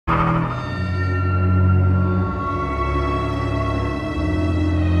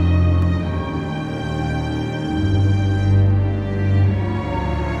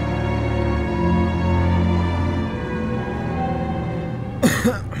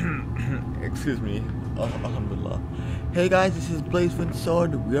Excuse me. Alhamdulillah. Hey guys, this is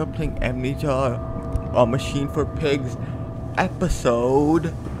Windsword. We are playing Amnesia, Machine for Pigs,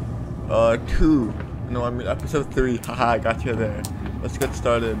 episode 2. No, I mean episode 3. Haha, I got you there. Let's get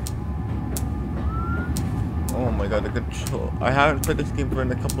started. Oh my god, the control. I haven't played this game for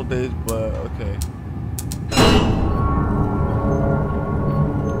in a couple days, but okay.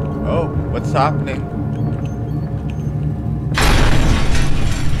 Oh, what's happening?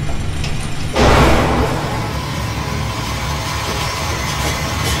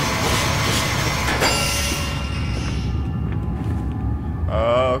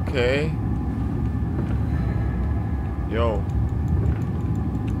 Okay. Yo.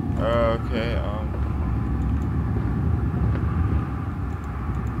 Okay,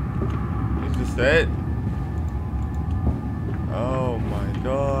 is this it? Oh my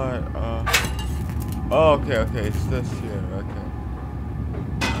god. Oh, okay, it's this here, okay.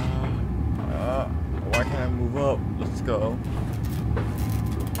 Why can't I move up? Let's go.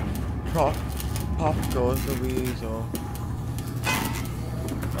 Pop goes the weasel.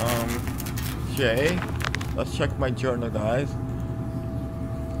 J. Let's check my journal, guys.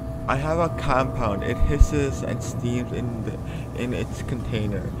 I have a compound. It hisses and steams in its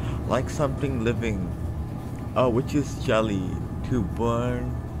container, like something living, which is jelly, to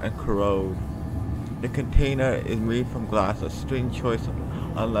burn and corrode. The container is made from glass, a strange choice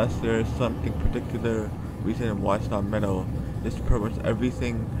unless there is something particular reason why it's not metal. This prevents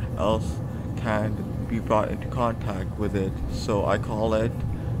everything else can be brought into contact with it. So I called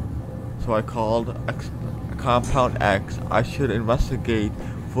Compound X. I should investigate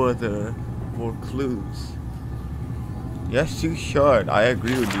further for clues. Yes, you should. I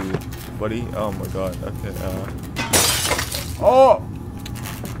agree with you, buddy. Oh my god. Okay. Oh.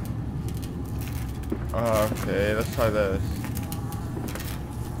 Okay. Let's try this.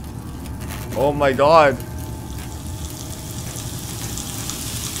 Oh my god.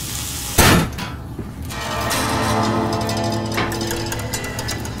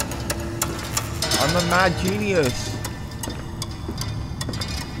 I'm a mad genius.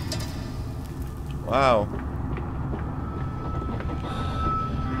 Wow.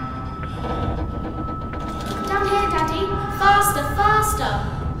 Down here, Daddy. Faster, faster.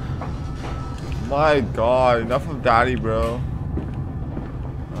 My god, enough of daddy, bro.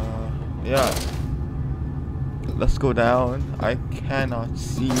 Yeah. Let's go down. I cannot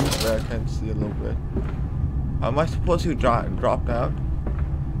see, but I can see a little bit. Am I supposed to drop down?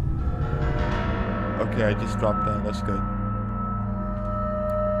 Okay, I just dropped down. That's good.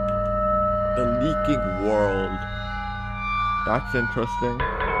 The leaking world. That's interesting.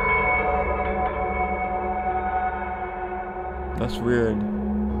 That's weird.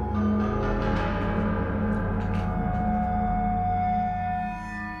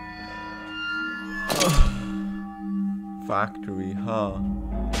 Factory, huh?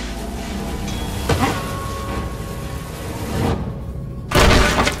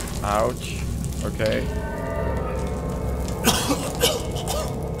 Ouch. Okay.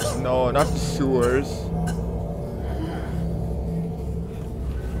 No, not sewers.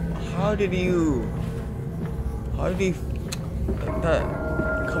 How did you that,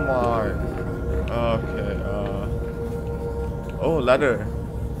 come on. Okay, oh, letter.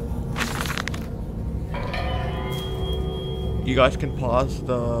 You guys can pause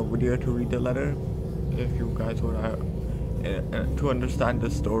the video to read the letter if you guys would. To understand the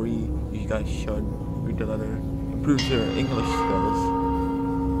story, you guys should read the letter. Improves your English skills.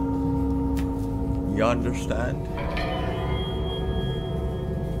 You understand?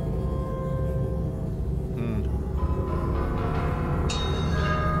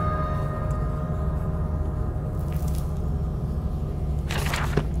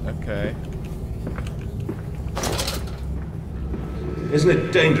 Okay. Isn't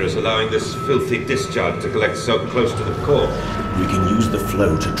it dangerous allowing this filthy discharge to collect so close to the core? We can use the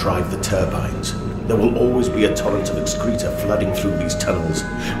flow to drive the turbines. There will always be a torrent of excreta flooding through these tunnels.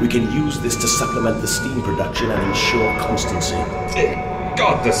 We can use this to supplement the steam production and ensure constancy.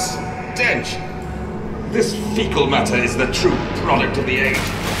 God, the stench! This fecal matter is the true product of the age.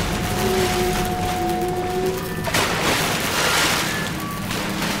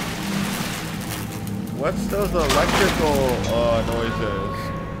 What's those electrical noises?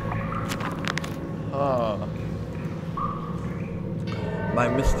 Huh. My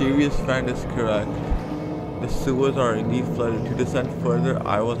mysterious friend is correct. The sewers are indeed flooded. To descend further,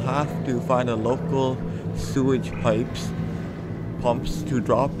 I will have to find a local sewage pumps to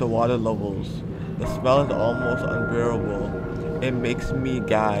drop the water levels. The smell is almost unbearable. It makes me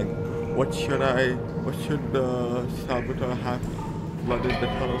gag. What should the saboteur have flooded the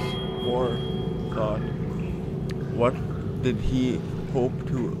tunnels for? God. What did he hope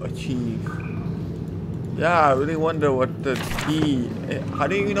to achieve? Yeah, I really wonder what the he... How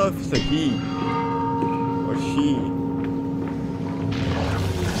do you know if it's a he? Or she?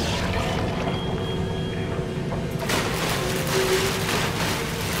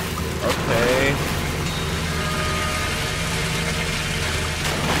 Okay.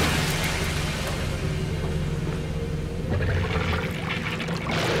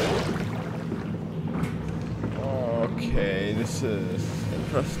 Okay, this is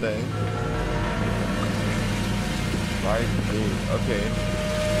interesting. Right, okay.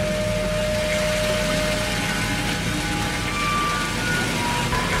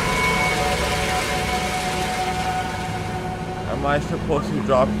 Am I supposed to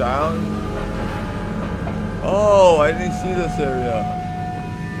drop down? Oh, I didn't see this area.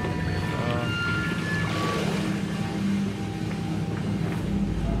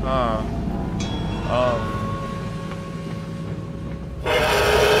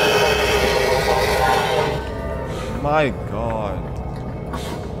 My God.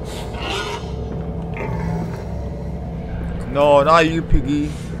 No, not you,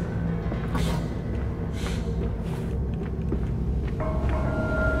 piggy.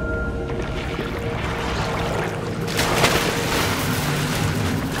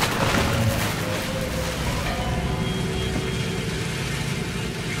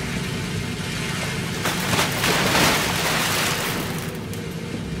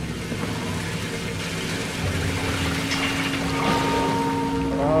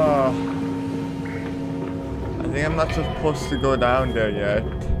 I think I'm not supposed to go down there yet.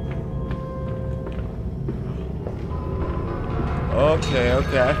 Okay,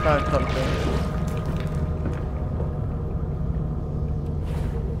 I found something.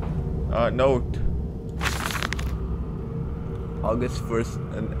 Note. August 1st,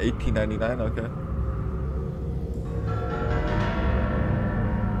 1899, okay.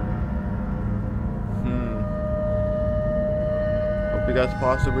 Hope you guys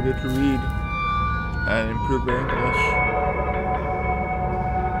possibly to read and improve your English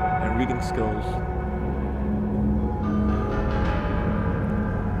and reading skills.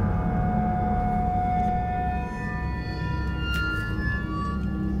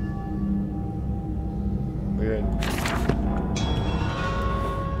 Weird.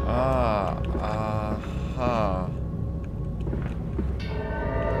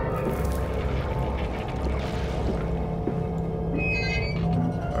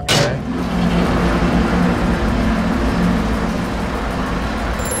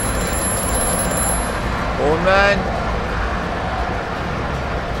 Phone man.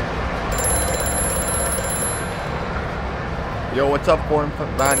 Yo, what's up, phone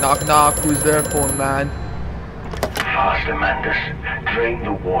man? Knock knock. Who's there, phone man? Faster, Mandus. Drain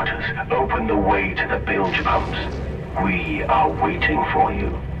the waters. Open the way to the bilge pumps. We are waiting for you.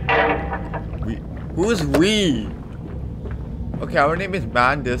 Who's we? Okay, our name is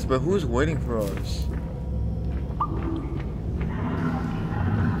Mandus, but who's waiting for us?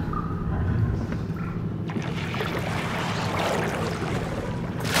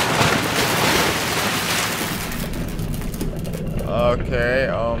 Okay,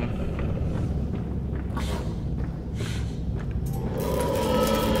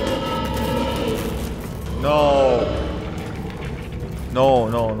 No. No.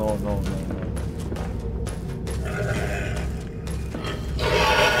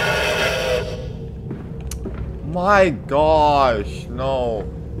 My gosh, no.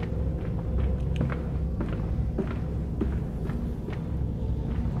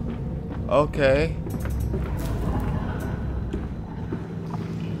 Okay.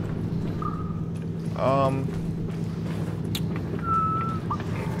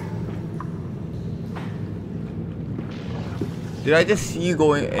 Did I just see you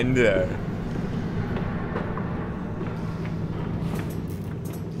going in there?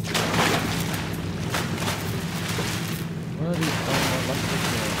 What are these?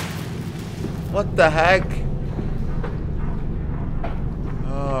 What the heck?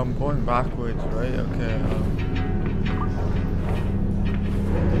 I'm going backwards, right? Okay.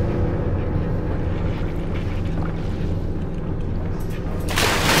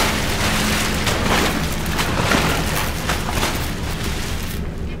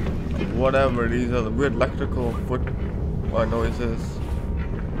 Whatever, these are the weird electrical foot noises.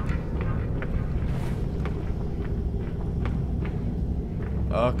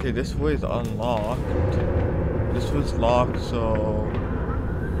 Okay, this way is unlocked. This was locked, so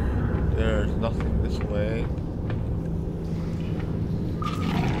there's nothing this way.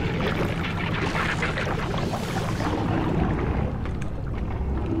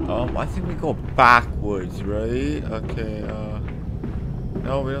 I think we go backwards, right? Okay,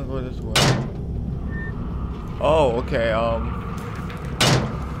 no, we don't go this way. Oh, okay, I don't...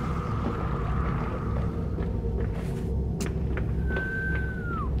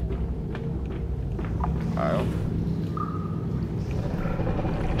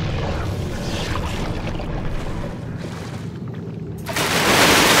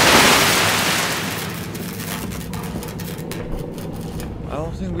 I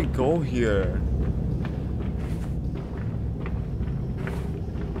don't think we go here.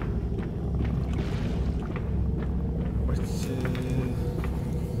 What's it?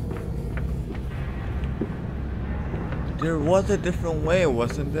 There was a different way,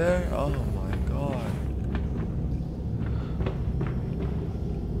 wasn't there? Oh my god.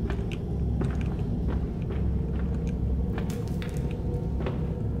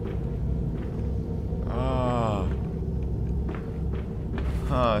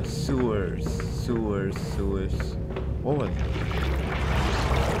 Sewers. What was it?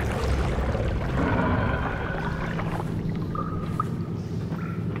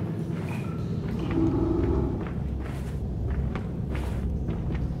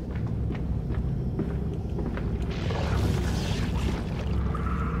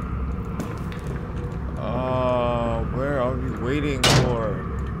 Where are we waiting for?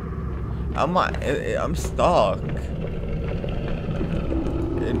 I'm stuck.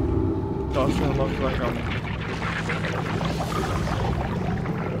 Doesn't look like I'm...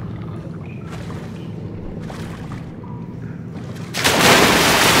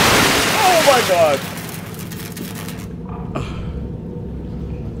 Oh my god!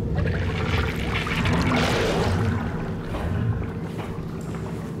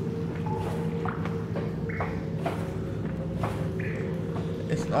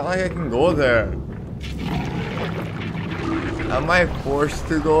 It's not like I can go there. Am I forced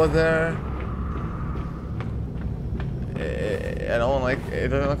to go there? I don't like. It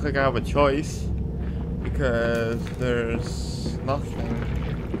doesn't look like I have a choice because there's nothing.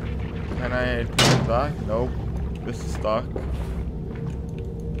 Can I turn it back? Nope. This is stuck.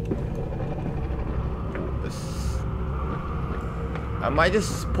 Am I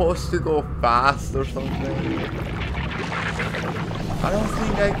just supposed to go fast or something? I don't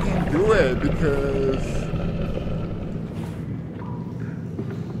think I can do it because.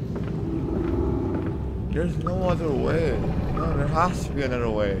 There's no other way. No, there has to be another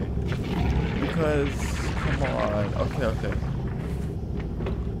way. Because, come on. Okay.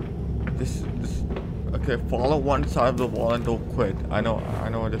 This. Okay, follow one side of the wall and don't quit. I know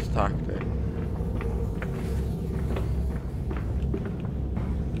this tactic.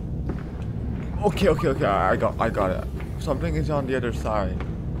 Okay. I got it. Something is on the other side.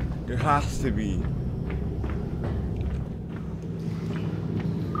 There has to be.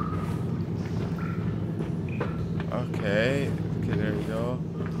 Okay, there you go.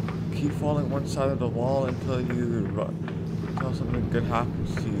 Keep following one side of the wall until something good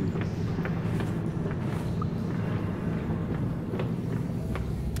happens to you.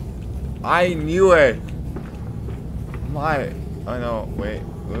 I knew it! I know, wait,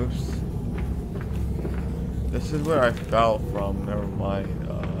 oops. This is where I fell from, never mind.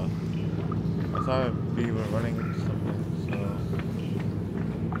 I thought we were running into something, so...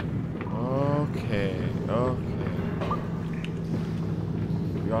 Okay.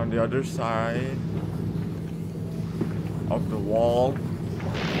 On the other side of the wall.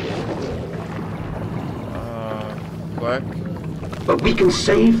 Click. But we can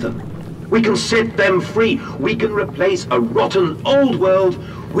save them. We can set them free. We can replace a rotten old world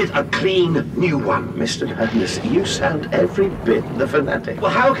with a clean new one. Mr. Madness, you sound every bit the fanatic.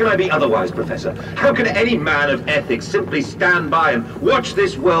 Well, how can I be otherwise, Professor? How can any man of ethics simply stand by and watch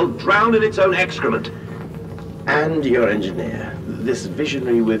this world drown in its own excrement? And your engineer, this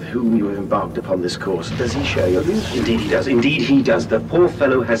visionary with whom you have embarked upon this course, does he share your views? Indeed he does. The poor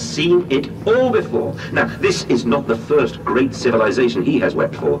fellow has seen it all before. Now, this is not the first great civilization he has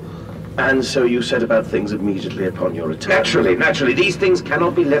wept for. And so you set about things immediately upon your return? Naturally. These things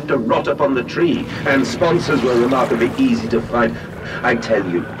cannot be left to rot upon the tree. And sponsors were remarkably easy to find. I tell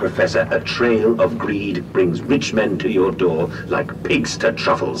you, Professor, a trail of greed brings rich men to your door like pigs to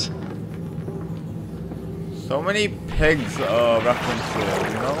truffles. So many pigs references,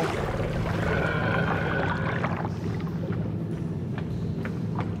 you know?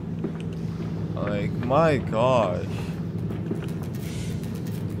 Like, my gosh.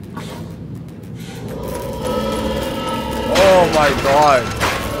 Oh my god.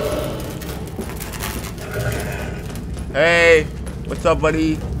 Hey, what's up,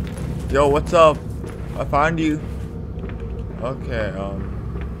 buddy? Yo, what's up? I found you. Okay,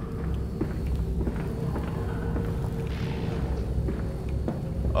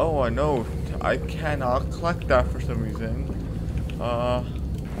 Oh, I know. I cannot collect that for some reason.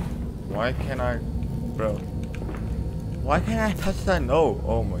 Why can't I, bro? Why can't I touch that note?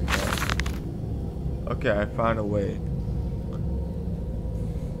 Oh my god. Okay, I found a way.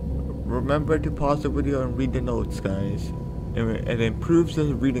 Remember to pause the video and read the notes, guys. It improves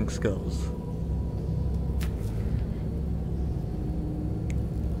the reading skills.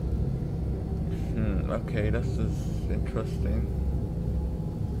 Okay, this is interesting.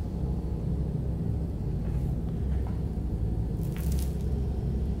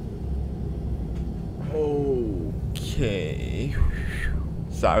 Okay.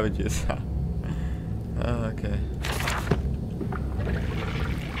 Savages. Okay.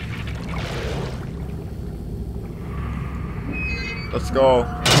 Let's go.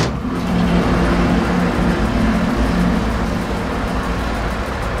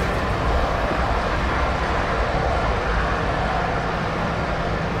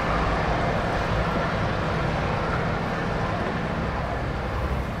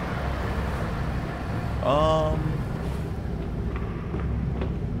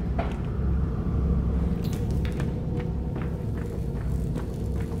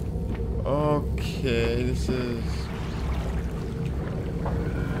 Okay, this is...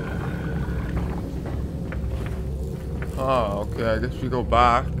 okay, I guess we go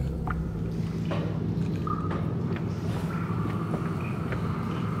back.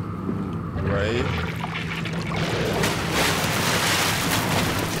 Right.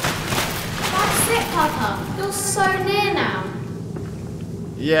 That's it, Papa. You're so near now.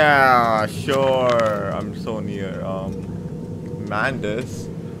 Yeah, sure. I'm so near. Mandus,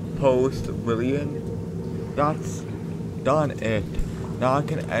 post William. That's done it. Now I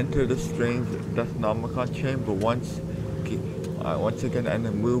can enter the strange Necronomicon chamber once again and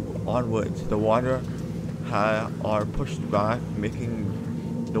then move onwards. The water are pushed back, making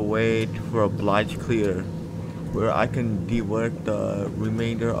the way for a blight clear, where I can divert the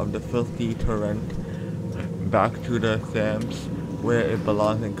remainder of the filthy torrent back to the Thames, where it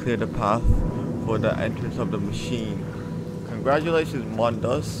belongs, and clear the path for the entrance of the machine. Congratulations,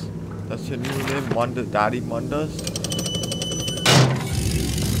 Mundus. That's your new name, Mundus, Daddy Mundus.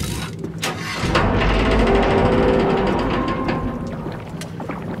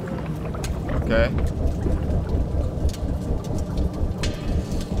 Okay.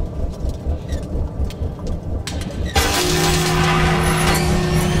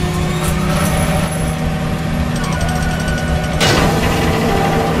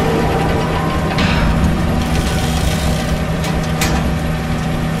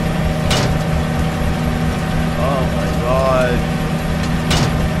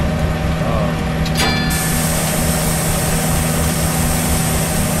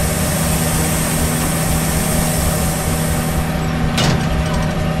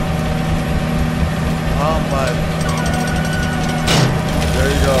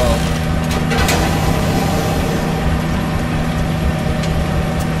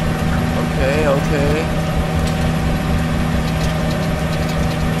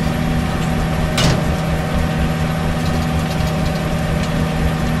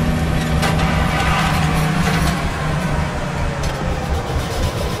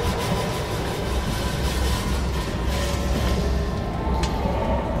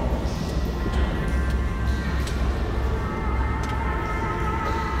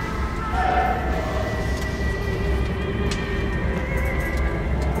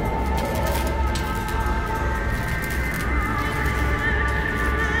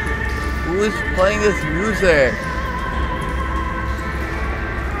 Who is playing this music?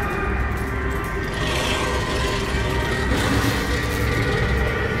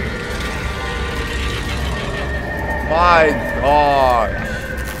 My God.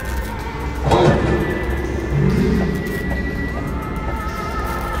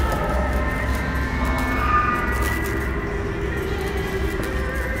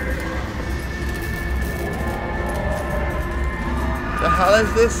 The hell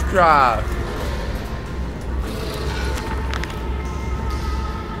is this crap?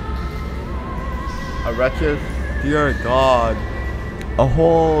 A wretched, dear God. A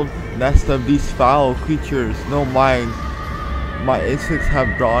whole nest of these foul creatures, no mind. My instincts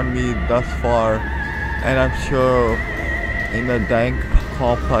have drawn me thus far, and I'm sure in the dank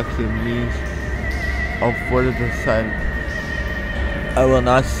complex in me of further descent, I will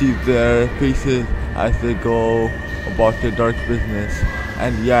not see their faces as they go about their dark business,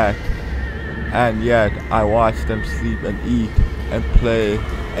 and yet I watch them sleep and eat and play,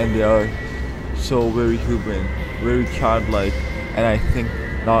 and they are so very human, very childlike, and I think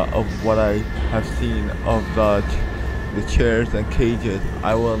not of what I have seen of the the chairs and cages,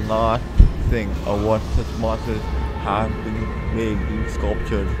 I will not think of what such monsters have been made in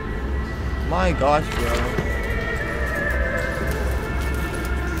sculptures. My gosh, bro.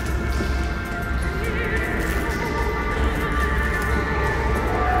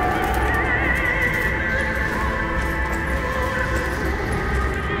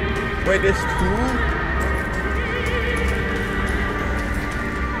 Wait, there's two?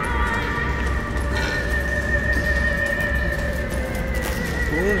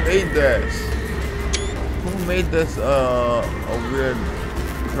 Who made this? Who made this a weird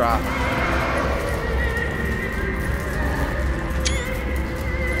crap?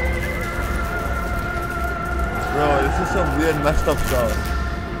 Bro, this is some weird messed up stuff.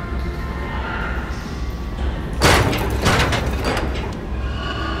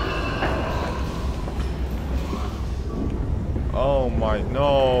 Oh my,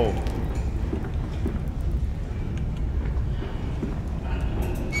 no.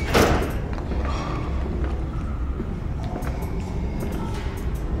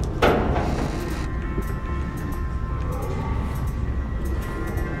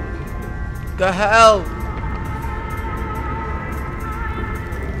 The hell?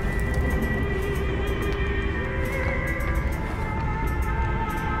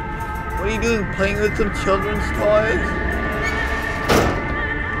 What are you doing? Playing with some children's toys?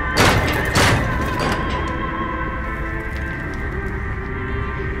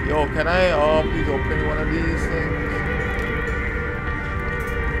 Yo, can I please open one of these things?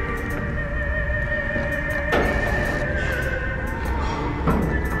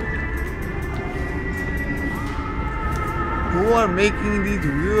 Who are making these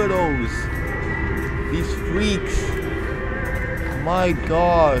weirdos? These freaks? My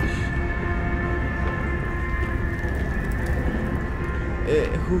gosh.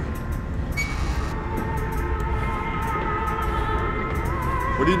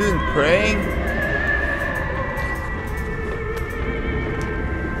 What are you doing, praying?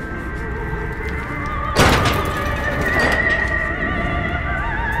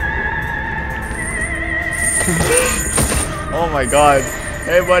 Oh my god.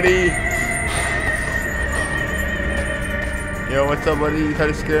 Hey buddy. Yo, what's up buddy? You try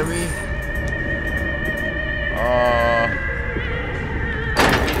to scare me?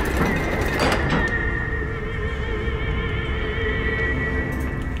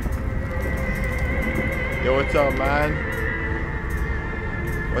 Yo, what's up, man?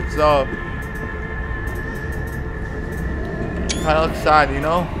 What's up? Kinda look sad, you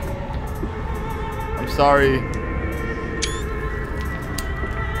know? I'm sorry.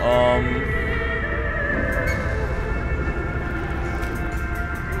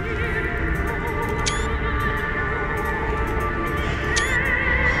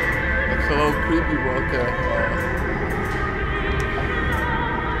 Looks a little creepy, but okay.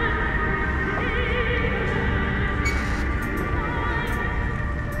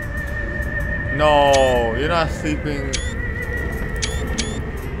 No, you're not sleeping.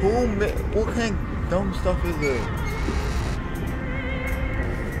 What kind of dumb stuff is it?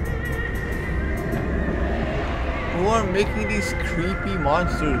 Who are making these creepy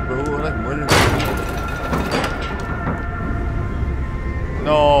monsters, bro? Like murdering people.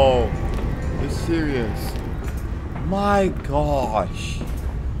 No, you're serious. My gosh,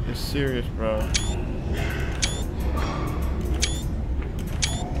 you're serious, bro.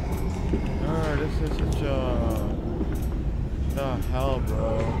 This is such a... the hell,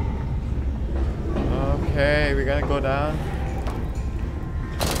 bro. Okay, we gotta go down.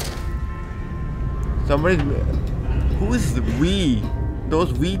 Somebody's... Who is the we?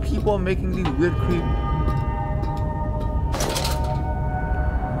 Those we people making these weird creep...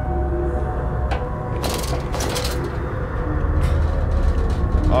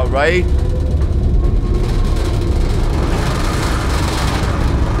 Alright.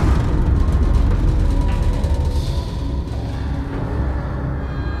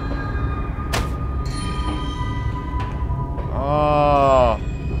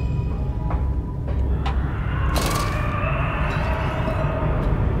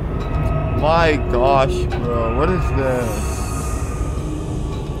 My gosh, bro, what is this?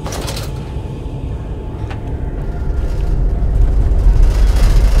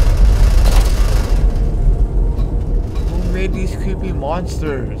 Who made these creepy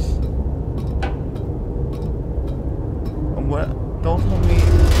monsters? And what? Don't tell me.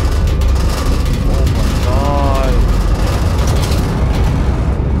 Oh my god.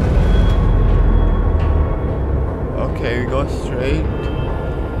 Okay, we go straight.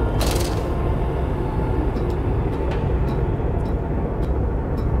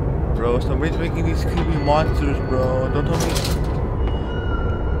 bro. Somebody's making these creepy monsters, bro. Don't tell me.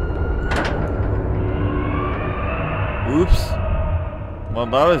 Oops. Well,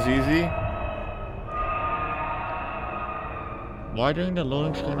 that was easy. Why during the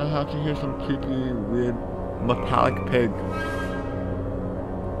loading screen I have to hear some creepy, weird, metallic pig?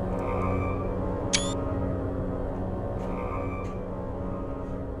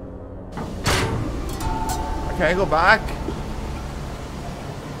 Can I go back?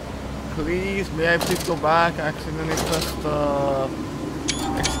 Please, may I please go back? I accidentally pressed the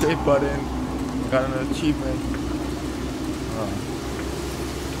escape button. Got an achievement.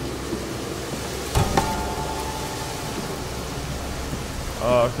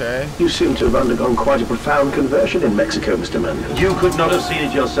 Oh, okay. You seem to have undergone quite a profound conversion in Mexico, Mr. Mann. You could not have seen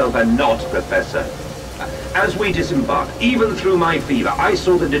it yourself and not, Professor. As we disembarked, even through my fever, I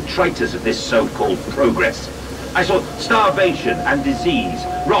saw the detritus of this so-called progress. I saw starvation and disease,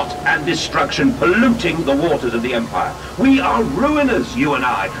 rot and destruction polluting the waters of the Empire. We are ruiners, you and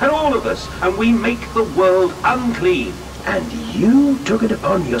I, and all of us, and we make the world unclean. And you took it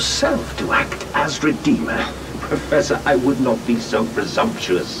upon yourself to act as Redeemer. Professor, I would not be so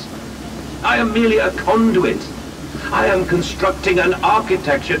presumptuous. I am merely a conduit. I am constructing an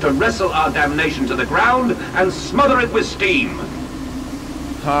architecture to wrestle our damnation to the ground and smother it with steam.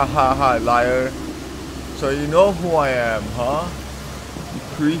 Ha ha ha, liar. So you know who I am, huh?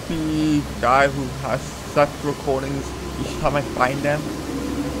 The creepy guy who has sex recordings each time I find them.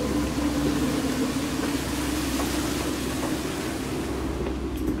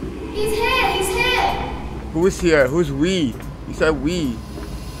 He's here! He's here! Who is here? Who's we? You said we.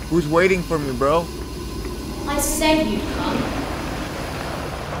 Who's waiting for me, bro? I said you'd come.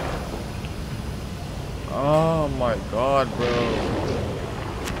 Oh my god, bro.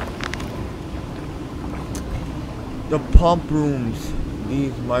 The pump rooms.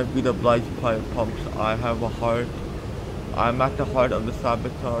 These might be the blight pipe pumps. I have a heart. I'm at the heart of the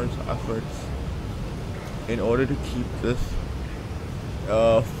sabotage efforts. In order to keep this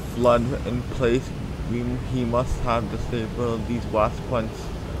flood in place, he must have disabled these wasp points.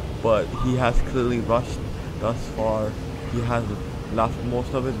 But he has clearly rushed thus far. He has left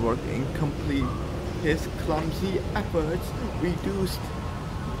most of his work incomplete. His clumsy efforts reduced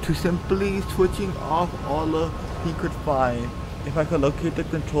to simply switching off all he could find. If I could locate the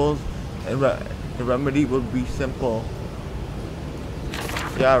controls, the remedy would be simple.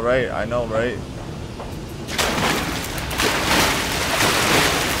 Yeah, right, I know, right?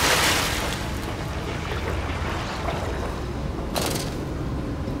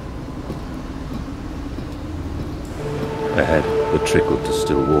 Ahead, it trickled to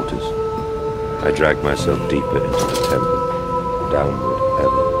still waters. I dragged myself deeper into the temple, downward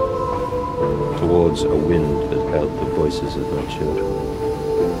ever, towards a wind that held the voices of my children,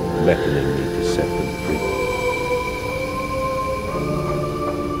 beckoning me to set them free.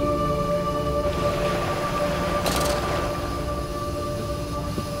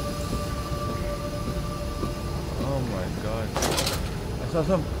 Oh my god. I saw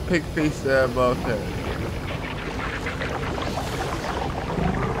some pig face there, but okay.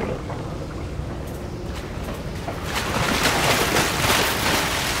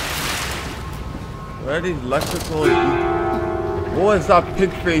 Where are these electrical? What is that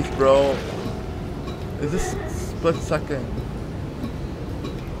pig face, bro? Is this split second?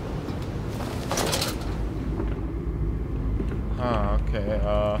 Ah, okay.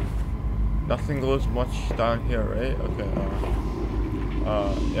 Nothing goes much down here, right? Okay.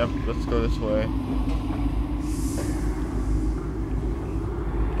 Yep. Let's go this way.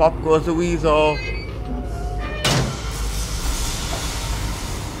 Pop goes the weasel.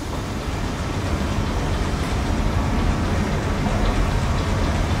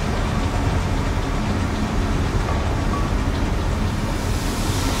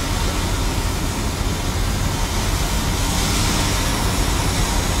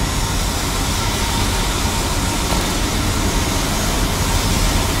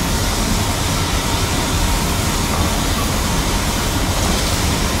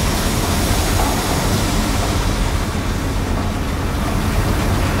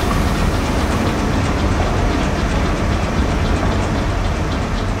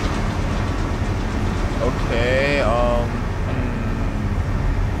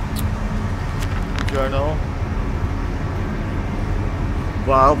 Journal.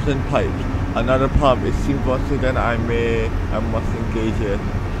 Valves and pipes. Another pump. It seems once again I must engage it.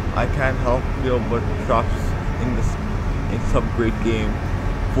 I can't help feel but trapped in some great game,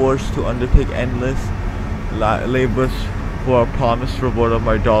 forced to undertake endless labors for a promised reward of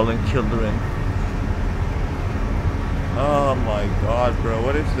my darling children. Oh my god, bro,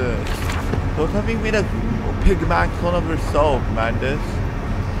 what is this? Don't have you made a pigman clone of yourself, Mandis?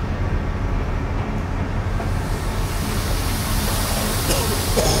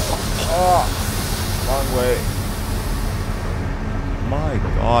 Oh, wrong way. My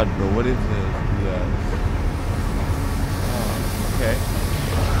god, bro, what is this? Yes. Oh, okay.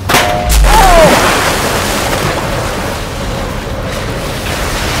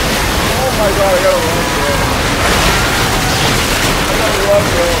 Oh my god, I gotta run, bro. I gotta run,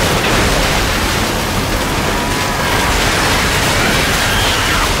 bro.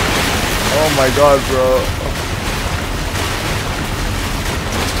 Oh my god, bro.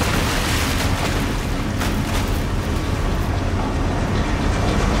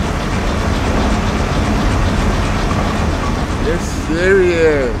 You're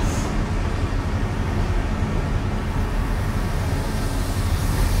serious.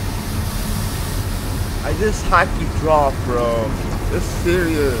 I just had to drop, bro. It's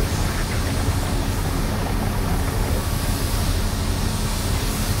serious.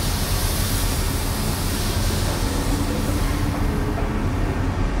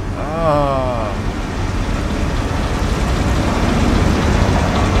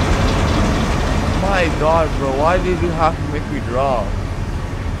 My god, bro, why did you have to make me drop?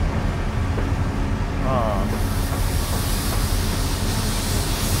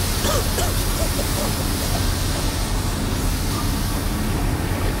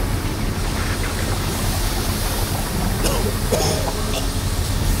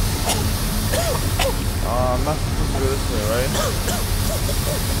 I'm not supposed to go this way, right?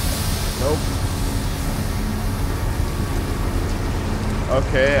 Nope.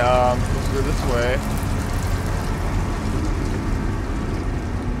 Okay, I'm supposed to go this way.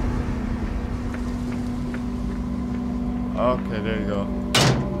 Okay, there you go.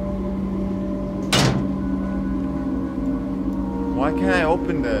 Why can't I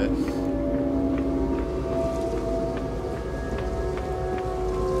open this?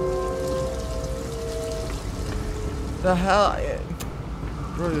 The hell?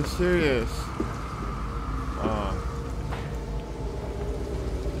 Bro, you're serious.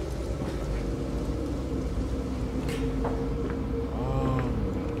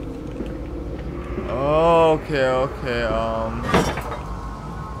 Okay,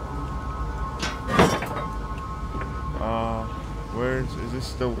 where is this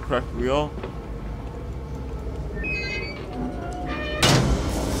the correct wheel?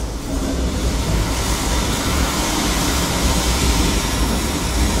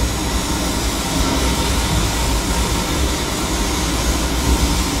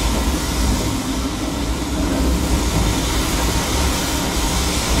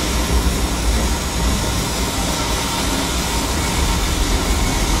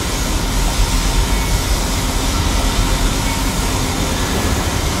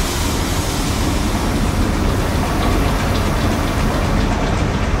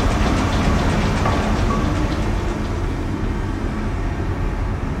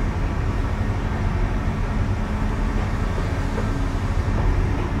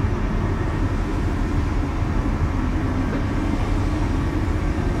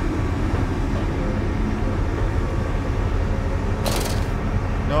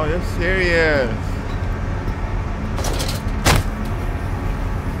 No, you're serious.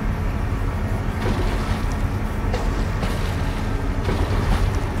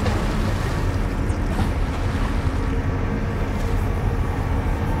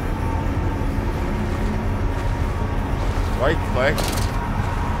 Right click.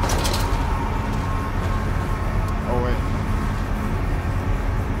 Oh wait.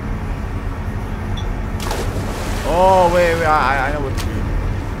 Oh wait, I know what to do.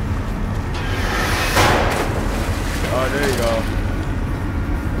 Oh, there you go.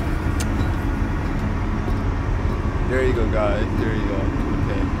 There you go, guys. There you go.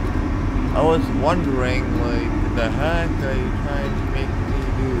 Okay. I was wondering, like, what the heck are you trying to make me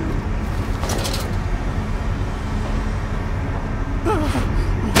do?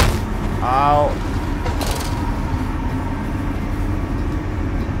 Ow.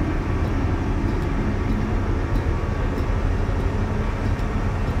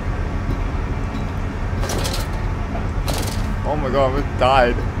 Oh my god, I almost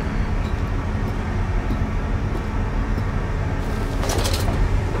died.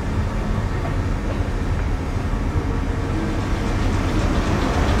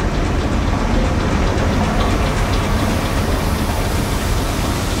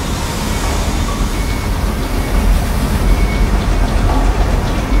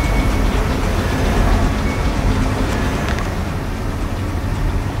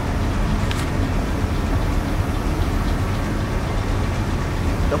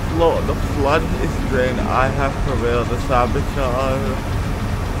 The flood is drained. I have prevailed. The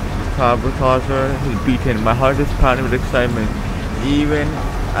sabotager is beaten. My heart is pounding with excitement, even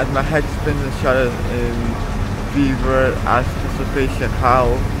as my head spins and shudders in fever anticipation.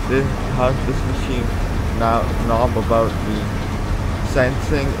 How's this machine now knob about me?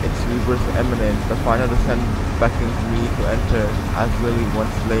 Sensing its rebirth imminent, the final descent beckons me to enter, as Lily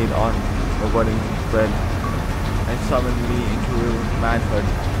once laid on the wedding bed and summoned me into manhood.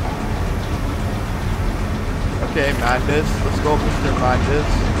 Okay, Mandis, let's go, Mr. Mandis.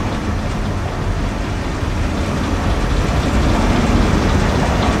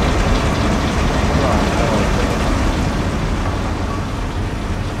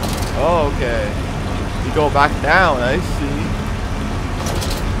 Oh, okay. You go back down, I see.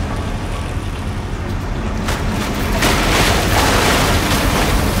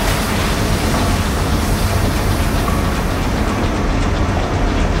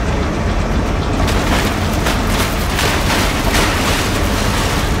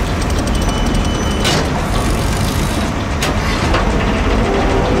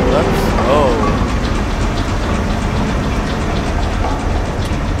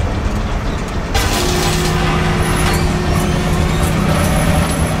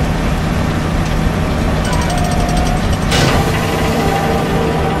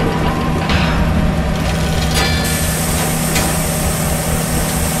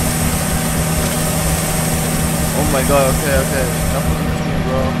 Oh my god, okay. Enough of this game,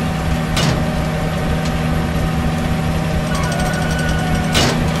 bro.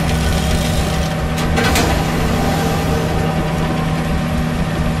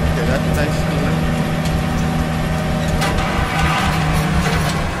 Okay, that's a nice scene.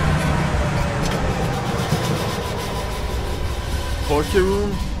 Torture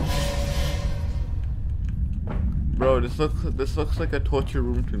room? Bro, this looks like a torture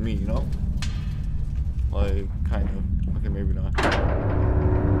room to me, you know? Like, kind of. Okay, maybe not.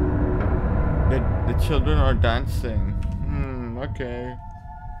 The children are dancing. Okay.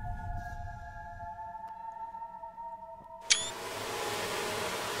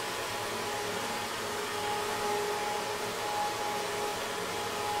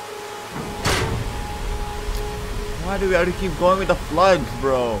 Why do we have to keep going with the floods,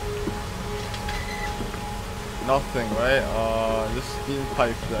 bro? Nothing, right? Just steam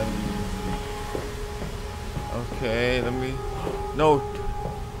pipes then. Okay, let me... Note!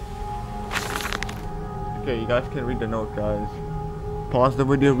 Okay, you guys can read the note, guys. Pause the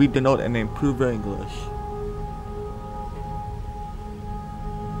video, read the note, and improve your English.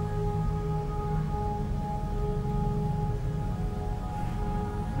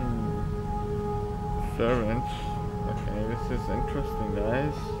 Servants. Okay, this is interesting,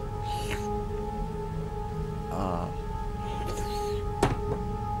 guys.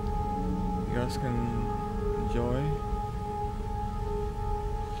 You guys can enjoy.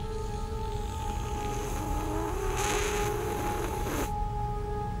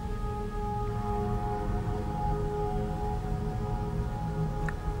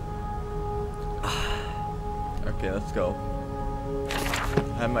 Okay, let's go.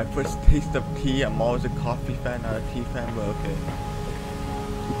 I had my first taste of tea. I'm always a coffee fan, not a tea fan, but okay.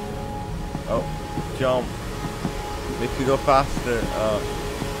 Oh, jump. Makes you go faster.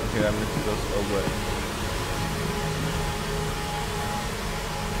 Okay, that makes you go slower.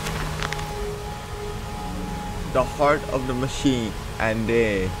 The heart of the machine, and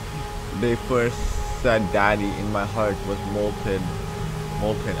they first said daddy in my heart was molten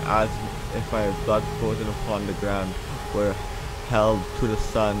as if I had blood frozen upon the ground, were held to the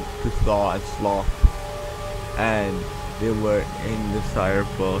sun to thaw and slough, and they were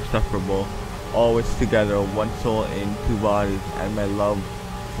inseparable, always together, one soul in two bodies, and my love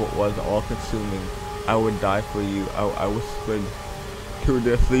was all consuming. I would die for you. I whispered to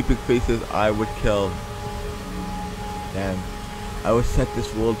their sleeping faces, I would kill. Damn. I would set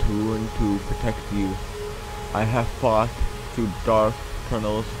this world to ruin to protect you. I have fought through dark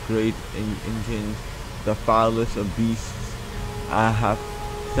tunnels, great engines, the foulest of beasts. I have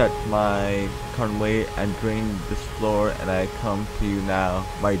set my conway and drained this floor, and I come to you now,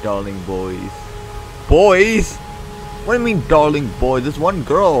 my darling boys. Boys? What do you mean darling boys? There's one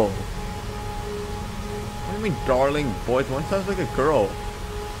girl. What do you mean darling boys? One sounds like a girl.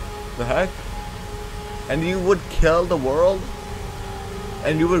 The heck? And you would kill the world?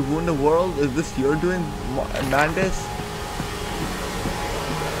 And you would ruin the world? Is this your doing, Mandis?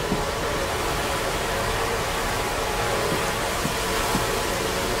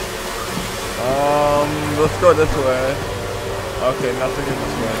 Let's go this way. Okay, nothing in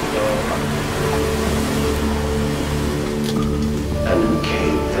this way, so... And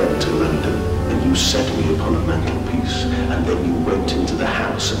came mental peace, and then you went into the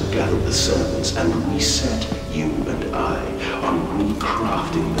house and gathered the servants, and we set, you and I, on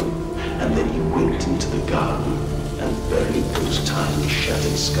recrafting them, and then you went into the garden and buried those tiny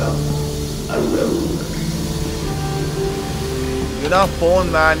shattered skulls, alone. You're not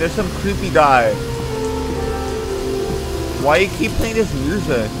phone, man. There's some creepy guy. Why you keep playing this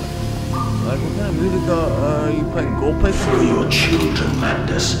music? Like, what kind of music are you playing? Go play for your children,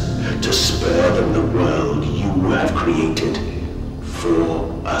 Mandus, to spare them the world you have created for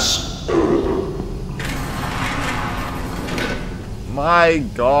us all. My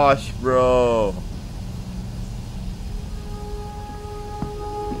gosh, bro.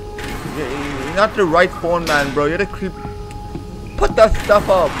 You're not the right phone man, bro. You're the creep. Put that stuff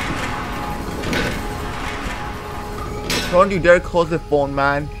up. Don't you dare close the phone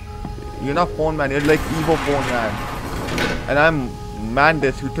man. You're not phone man. You're like evil phone man. And I'm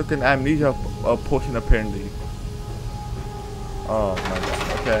Mandus, who took an amnesia potion apparently. Oh my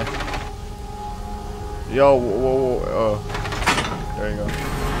god. Okay. Yo, whoa. Oh. There you go.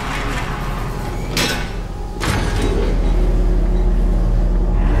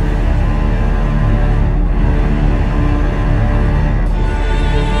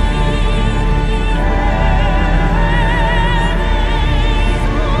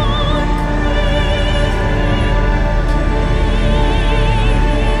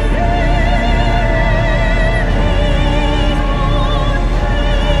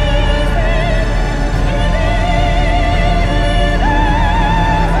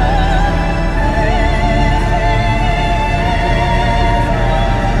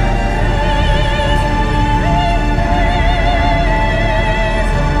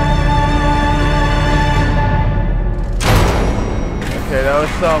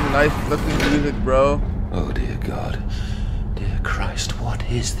 Some nice looking music, bro. Oh dear God. Dear Christ, what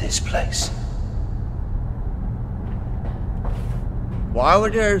is this place? Why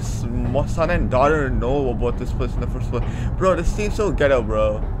would their son and daughter know about this place in the first place? Bro, this seems so ghetto,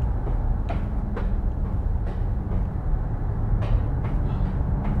 bro.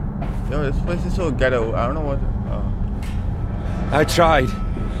 Yo, this place is so ghetto. I don't know what... I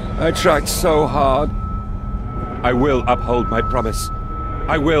tried so hard. I will uphold my promise.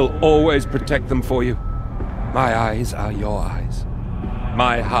 I will always protect them for you. My eyes are your eyes.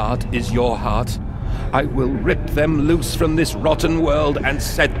 My heart is your heart. I will rip them loose from this rotten world and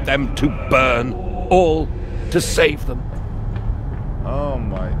set them to burn. All to save them. Oh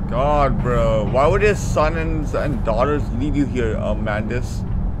my god, bro. Why would his sons and daughters lead you here, Mandus?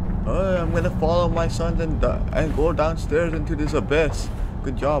 Oh, I'm gonna follow my sons and go downstairs into this abyss.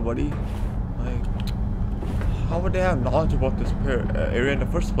 Good job, buddy. Like... how would they have knowledge about this area in the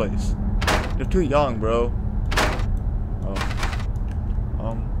first place? They're too young, bro.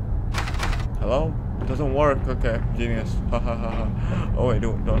 Oh. Hello? It doesn't work. Okay, genius. Oh wait,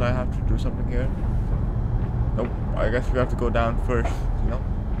 don't I have to do something here? Nope. I guess we have to go down first, you know?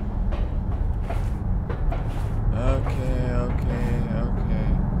 Okay.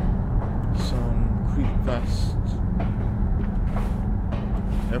 Some creepfest.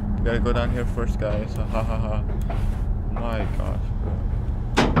 Yep, gotta go down here first, guys. My gosh, bro.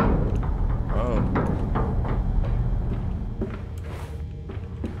 Oh.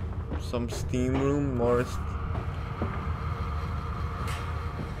 Some steam room, more.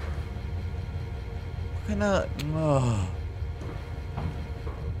 Kinda. Oh.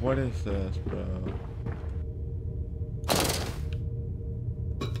 What is this, bro?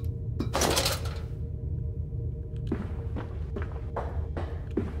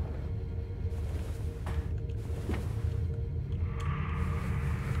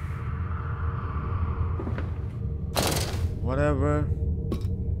 Whatever.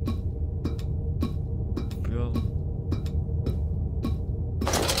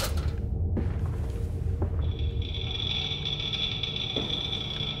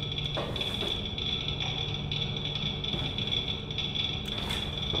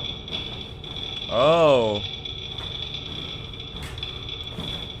 Oh.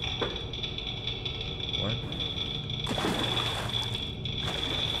 What?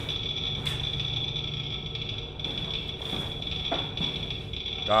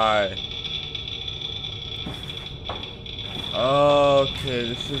 Die. Okay,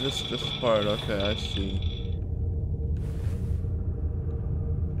 this is this part. Okay, I see.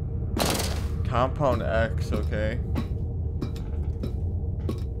 Compound X, okay.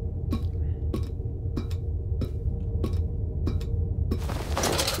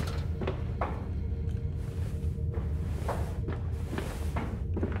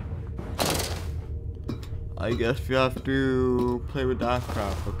 I guess we have to play with that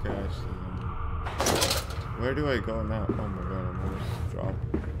crap. Okay, I see. Where do I go now? Oh my god, I'm almost dropped.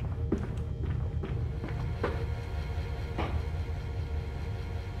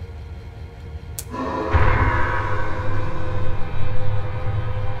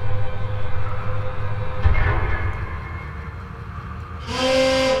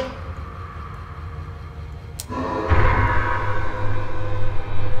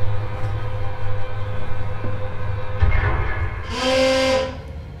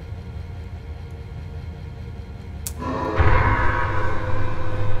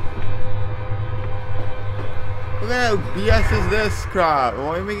 What BS is this crap? Why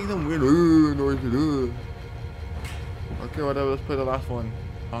are you making some weird noises? Okay, whatever, let's play the last one.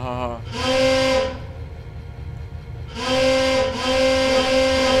 Ha ha ha.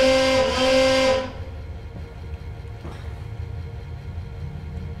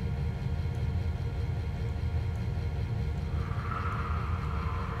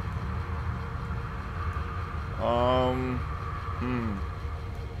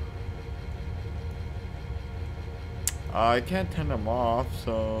 I can't turn them off,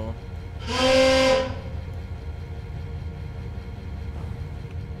 so...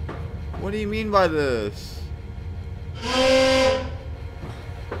 What do you mean by this?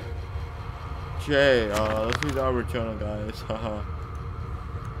 Jay, let's read our journal, guys. Haha.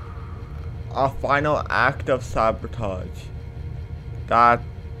 A final act of sabotage. That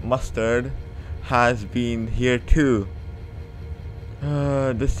Mustard has been here too.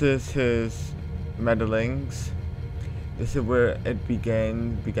 This is his meddlings. This is where it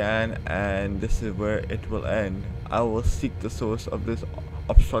began, and this is where it will end. I will seek the source of this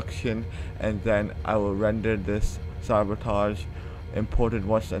obstruction, and then I will render this sabotage imported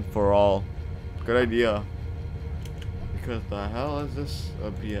once and for all. Good idea. Because the hell is this a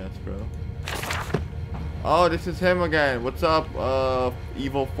BS, bro? Oh, this is him again. What's up,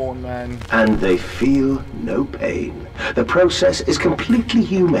 evil phone man? And they feel no pain. The process is completely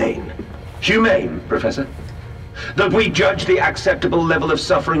humane. Humane, Professor? That we judge the acceptable level of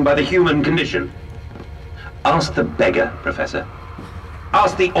suffering by the human condition. Ask the beggar, Professor.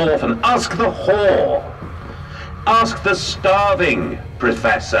 Ask the orphan. Ask the whore. Ask the starving,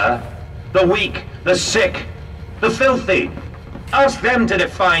 Professor. The weak, the sick, the filthy. Ask them to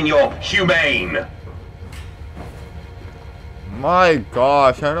define your humane. My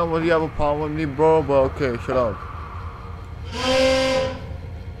gosh, I don't know whether you have a problem with me, bro, but okay, shut up.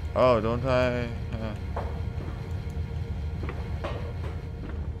 Oh, don't I?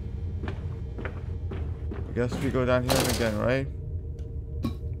 I guess we go down here again, right?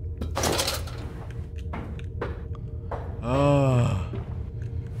 Oh.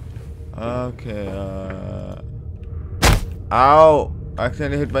 Okay, Ow! I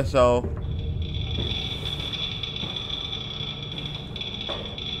accidentally hit myself.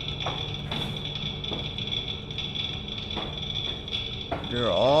 You're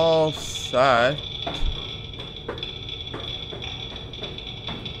all set.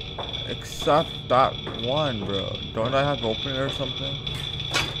 Except that one, bro. Don't I have to open it or something?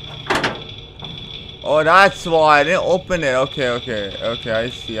 Oh, that's why I didn't open it. Okay, I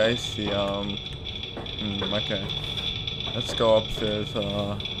see. Okay. Let's go upstairs.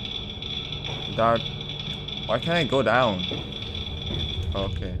 That. Why can't I go down?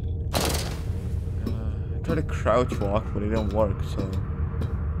 Okay. I tried to crouch walk, but it didn't work, so.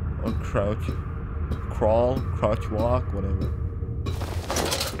 Or crouch. Crawl, crouch walk, whatever.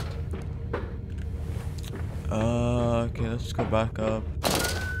 Okay, let's go back up.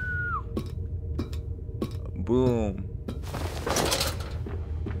 Boom.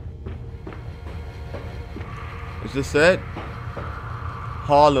 Is this it?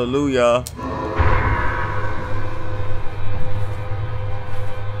 Hallelujah.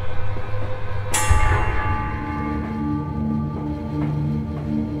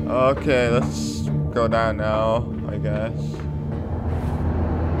 Okay, let's go down now, I guess.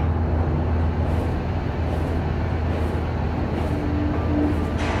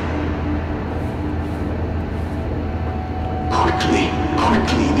 Quickly,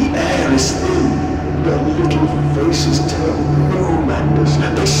 the air is thin. Their little faces turn blue, Mandus.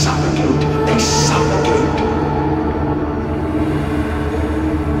 They suffocate.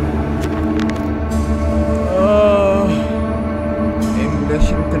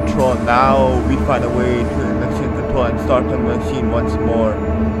 Mission control. Now we find a way to mission control and start the machine once more.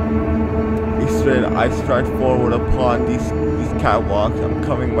 I stride forward upon these catwalks. I'm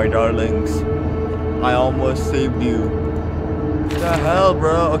coming, my darlings. I almost saved you. What the hell,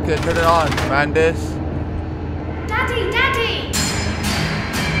 bro? Okay, turn it on, Mandus. Daddy!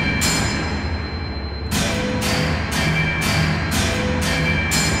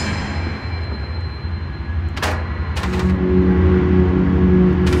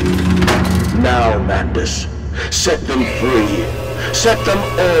 Set them free. Set them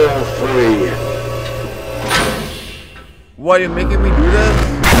all free. What, are you making me do this?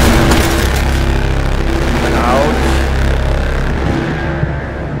 Ouch.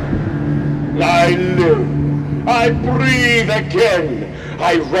 I live. I breathe again.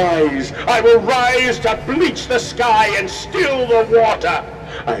 I rise. I will rise to bleach the sky and still the water.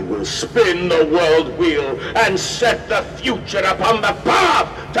 I will spin the world wheel and set the future upon the path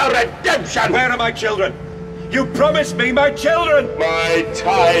to redemption. Where are my children? You promised me my children! My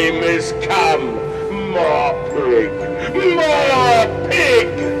time is come. More pig. More pig.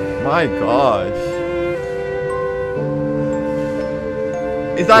 My gosh.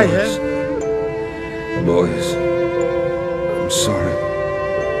 Is that him? Boys, I'm sorry.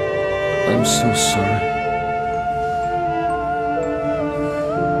 I'm so sorry.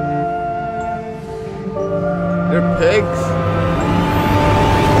 They're pigs?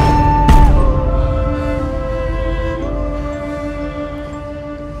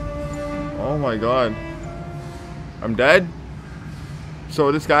 Oh my god. I'm dead?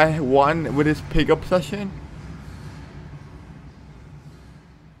 So this guy won with his pig obsession?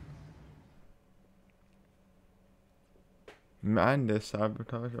 Man, this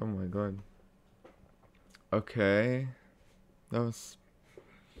sabotage. Oh my god. Okay. That was...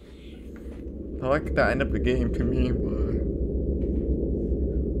 I like the end of the game to me, but...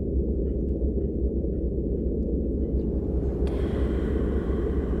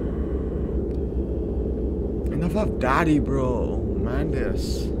 Enough of daddy, bro.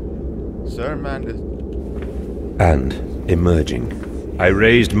 Mandis. Sir Mandis. And, emerging, I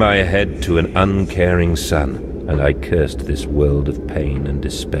raised my head to an uncaring sun, and I cursed this world of pain and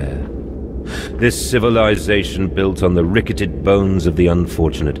despair. This civilization built on the ricketed bones of the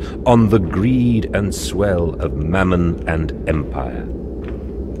unfortunate, on the greed and swell of mammon and empire.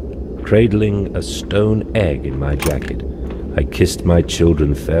 Cradling a stone egg in my jacket, I kissed my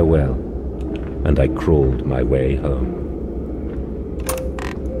children farewell, and I crawled my way home.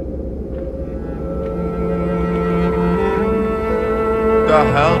 The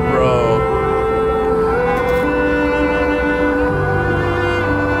hell, bro?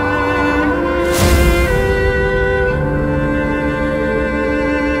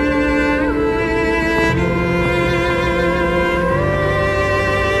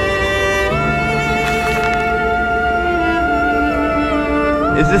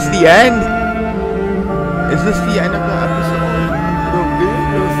 Is this the end? Is this the end of the episode? Bro,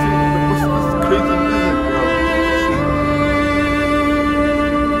 what's this crazy music, bro?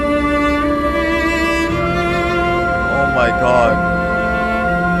 Oh my god.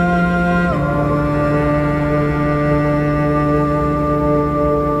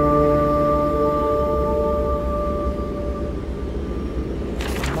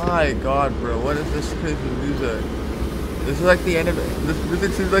 My god, bro, what is this crazy music? This is like the end of it. This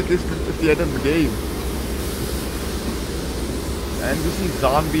music seems like it's the end of the game. And we see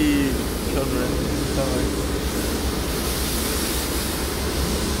zombie children and stuff like that.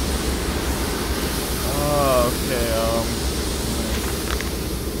 Oh,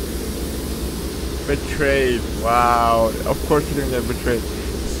 okay, betrayed. Wow. Of course you're gonna get betrayed.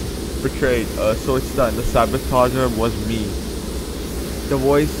 Betrayed. So it's done. The sabotager was me. The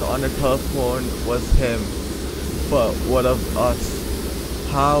voice on the telephone was him. But what of us?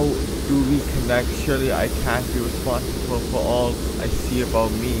 How do we connect? Surely I can't be responsible for all I see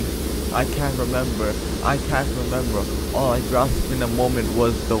about me. I can't remember. All I grasped in a moment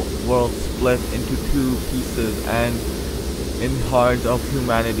was the world split into two pieces, and in hearts of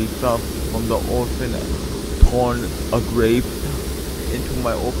humanity fell from the orphan, torn a grave into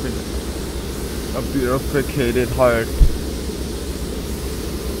my open, a purified heart.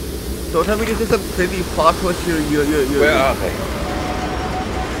 So tell me, this is a crazy plot twist. Where are they?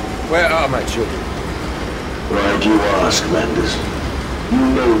 Where are my children? Why do you ask, Mandis? You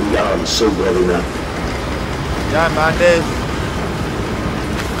know the answer well enough. Yeah, Mandis.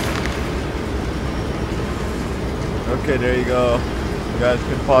 Okay, there you go. You guys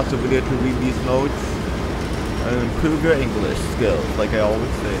can pause the video to read these notes and improve your English skills, like I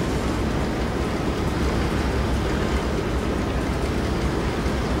always say.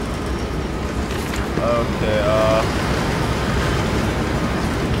 Okay,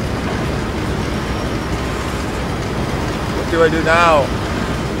 what do I do now?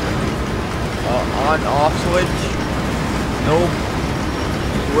 On, off switch? Nope.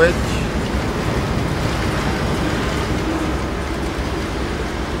 Switch.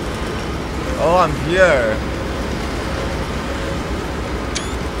 Oh, I'm here.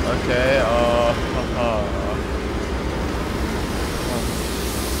 Okay,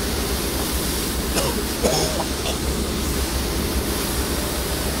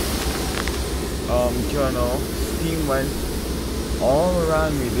 journal, steam went all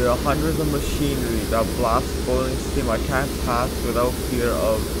around me. There are hundreds of machinery that blast boiling steam I can't pass without fear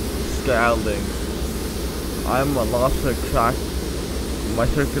of scalding. I'm a loss to track. My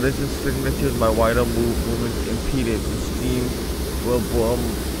circulation signatures, my vital movements impeded. The steam will blow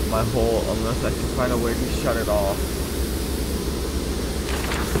my hole unless I can find a way to shut it off.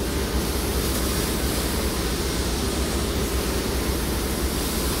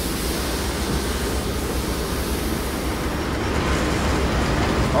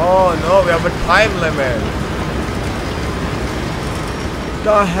 Oh no, we have a time limit.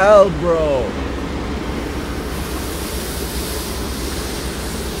 The hell, bro?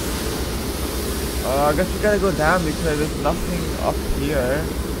 I guess we gotta go down because there's nothing up here.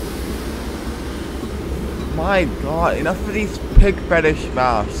 My god, enough of these pig fetish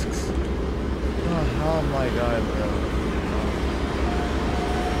masks. Oh hell, my god, bro.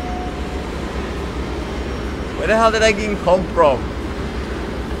 Where the hell did that game come from?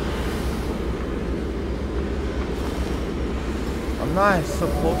 I'm not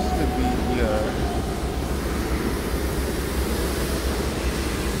supposed to be here.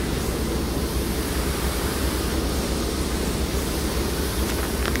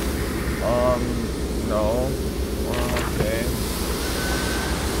 No. Okay.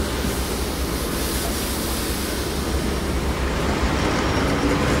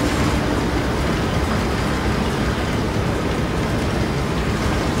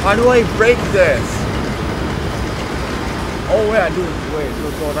 How do I break this? Oh wait, do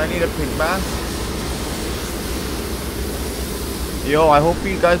I need a pig mask? Yo, I hope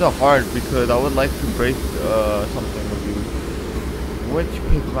you guys are hard because I would like to break something with you. Which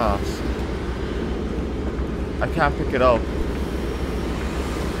pig mask? I can't pick it up.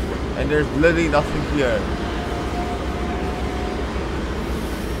 And there's literally nothing here.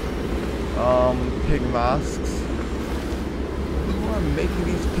 Pig masks. Who are making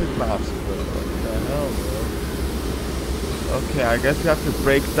these pig masks, bro? What the hell, bro? Okay, I guess we have to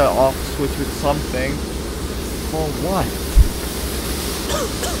break the off switch with something. For what?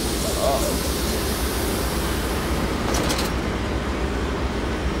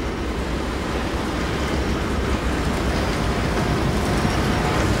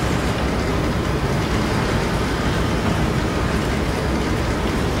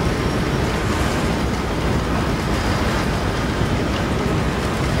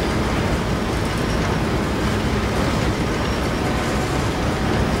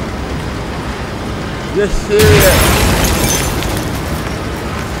 You're serious?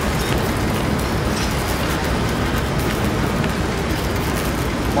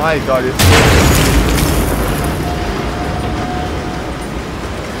 My god, you're serious?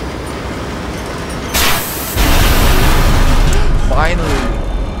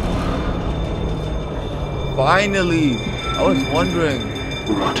 Finally! I was wondering.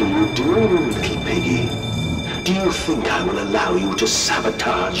 What are you doing, little piggy? Do you think I will allow you to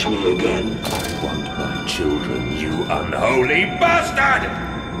sabotage me again? I want my children, you unholy bastard!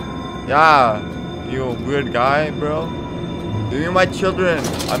 Yeah, you weird guy, bro. Give me my children.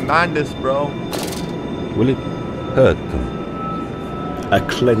 I'm Mandus, bro. Will it hurt them? A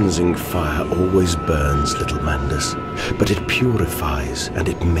cleansing fire always burns, little Mandus, but it purifies and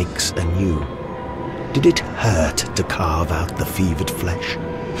it makes anew. Did it hurt to carve out the fevered flesh?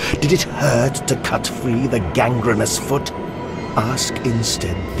 Did it hurt to cut free the gangrenous foot? Ask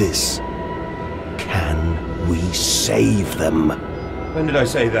instead this. Can we save them? When did I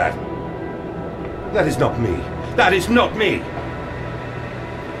say that? That is not me. That is not me!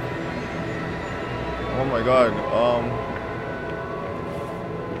 Oh my god,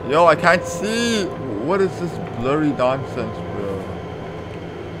 yo, I can't see! What is this blurry nonsense, bro?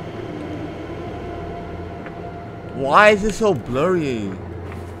 Why is it so blurry?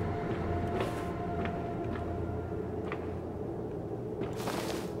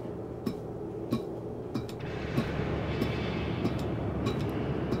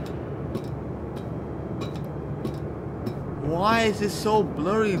 Why is this so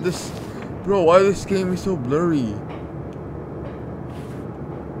blurry? Bro, why this game is so blurry?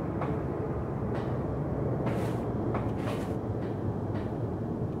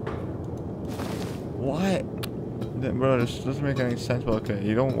 Why? Bro, this doesn't make any sense, but okay,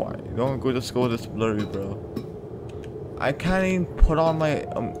 you don't go to school this blurry, bro. I can't even put on my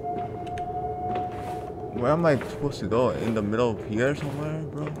where am I supposed to go? In the middle of here somewhere,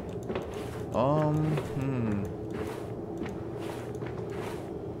 bro?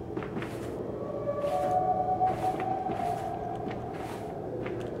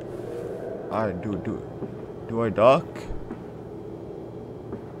 Alright, do I duck?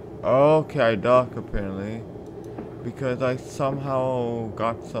 Okay, I dock apparently. Because I somehow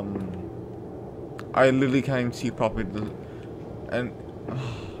got some... I literally can't even see properly. And...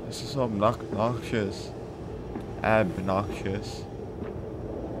 this is so obnoxious. Obnoxious.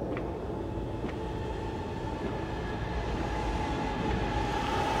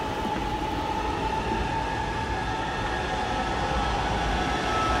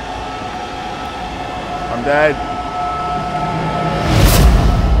 I'm dead.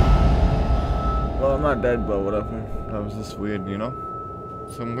 Well, I'm not dead, but whatever. That was just weird, you know?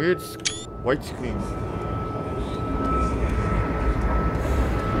 Some weird white screen.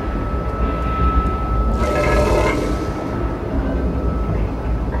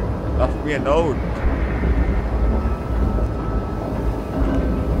 Left me a note.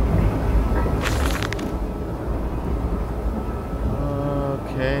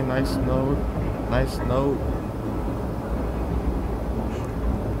 Okay, nice note. Nice note.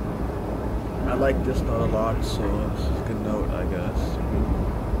 I like this note a lot, so it's a good note, I guess.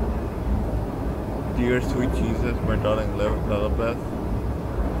 Dear sweet Jesus, my darling Lilibeth.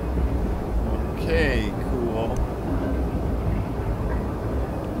 Okay, cool.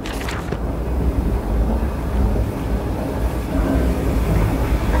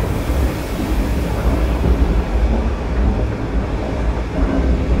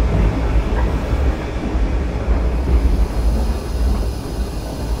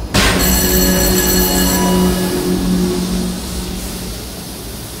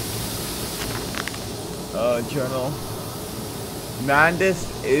 Journal.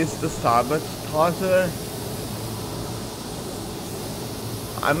 Mandis is the saboteur.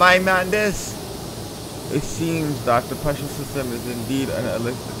 Am I Mandis? It seems that the pressure system is indeed an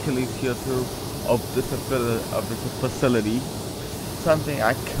Achilles heel too of this facility. Something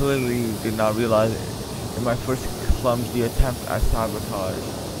I clearly did not realize in my first clumsy attempt at sabotage.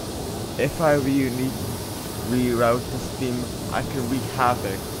 If I reroute the steam, I can wreak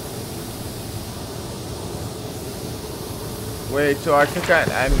havoc. Wait, so I took an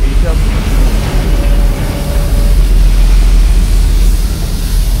amnesia.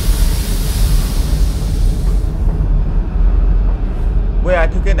 Wait, I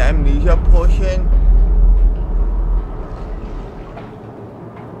took an amnesia potion.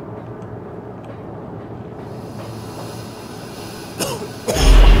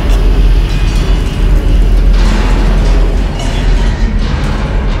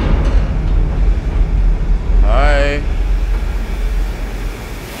 Hi.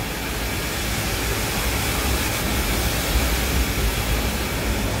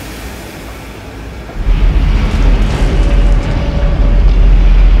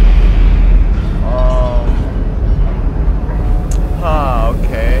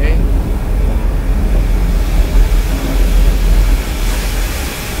 Okay.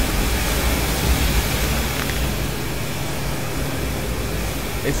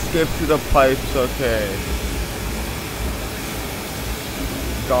 Escape to the pipes, okay.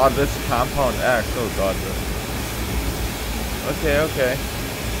 Godless compound X, oh godless. Okay.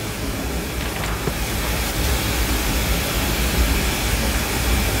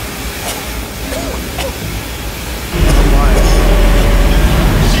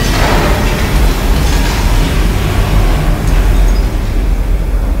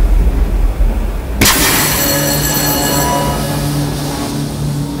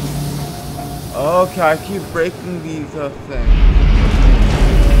 Okay, I keep breaking these things.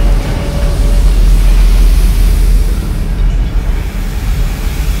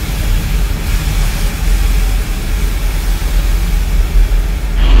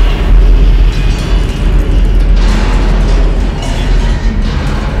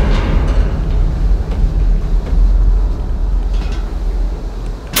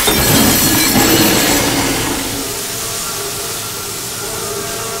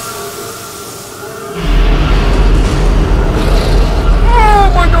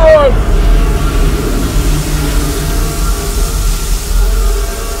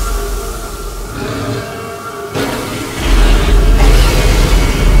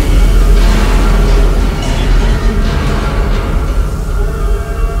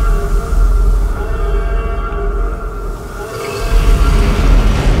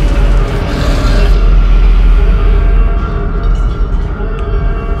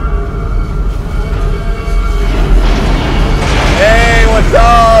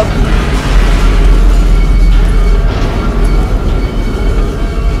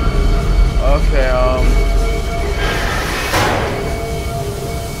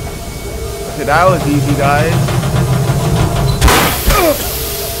 Okay, that was easy, guys.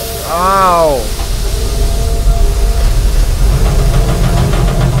 Ow.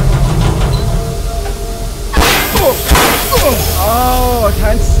 Oh, I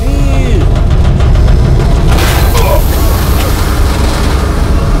can't see.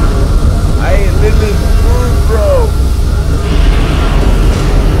 I literally moved, bro.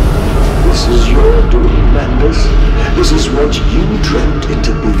 This is your doing, Mandus. This is what you dreamt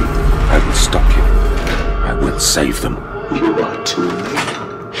into being. I will stop you. I will save them. You are too late.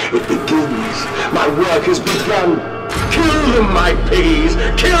 It begins. My work has begun. Kill them, my piggies.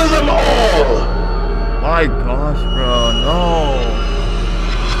 Kill them all. My gosh, bro, no.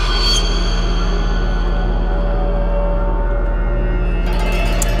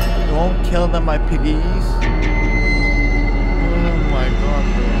 Don't kill them, my piggies. Oh my god,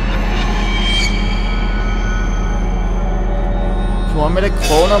 bro. Do you want me to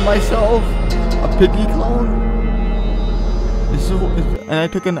clone on myself? A piggy clone? And I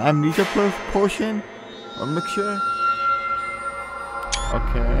took an amnesia potion? A mixture?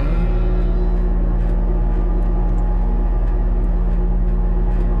 Okay.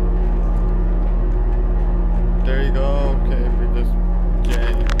 There you go. Okay, we just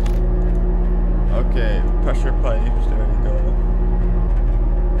okay, pressure pipes. There you go.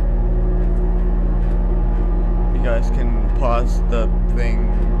 You guys can pause the thing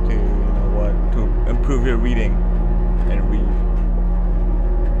to, you know what, to improve your reading and read.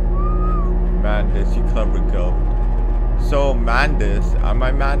 Mandus, you clever goat. So Mandus, am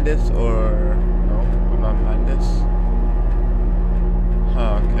I Mandus or no? I'm not Mandus.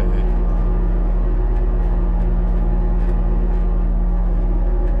 Huh, okay.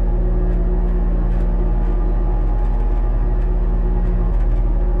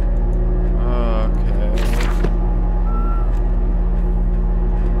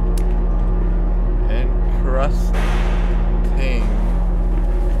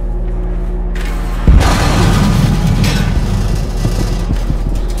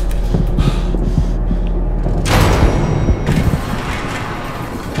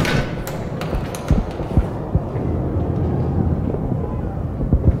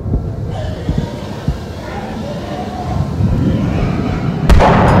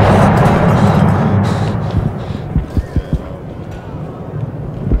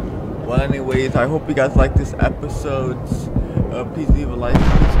 Anyways, I hope you guys like this episode. Please leave a like,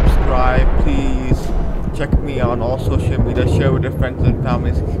 please subscribe, please check me out on all social media, share with your friends and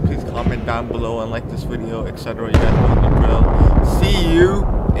families, please comment down below and like this video, etc. You guys know the drill. See you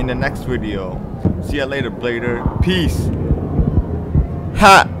in the next video. See ya later, Blader. Peace.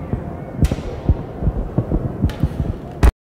 Ha!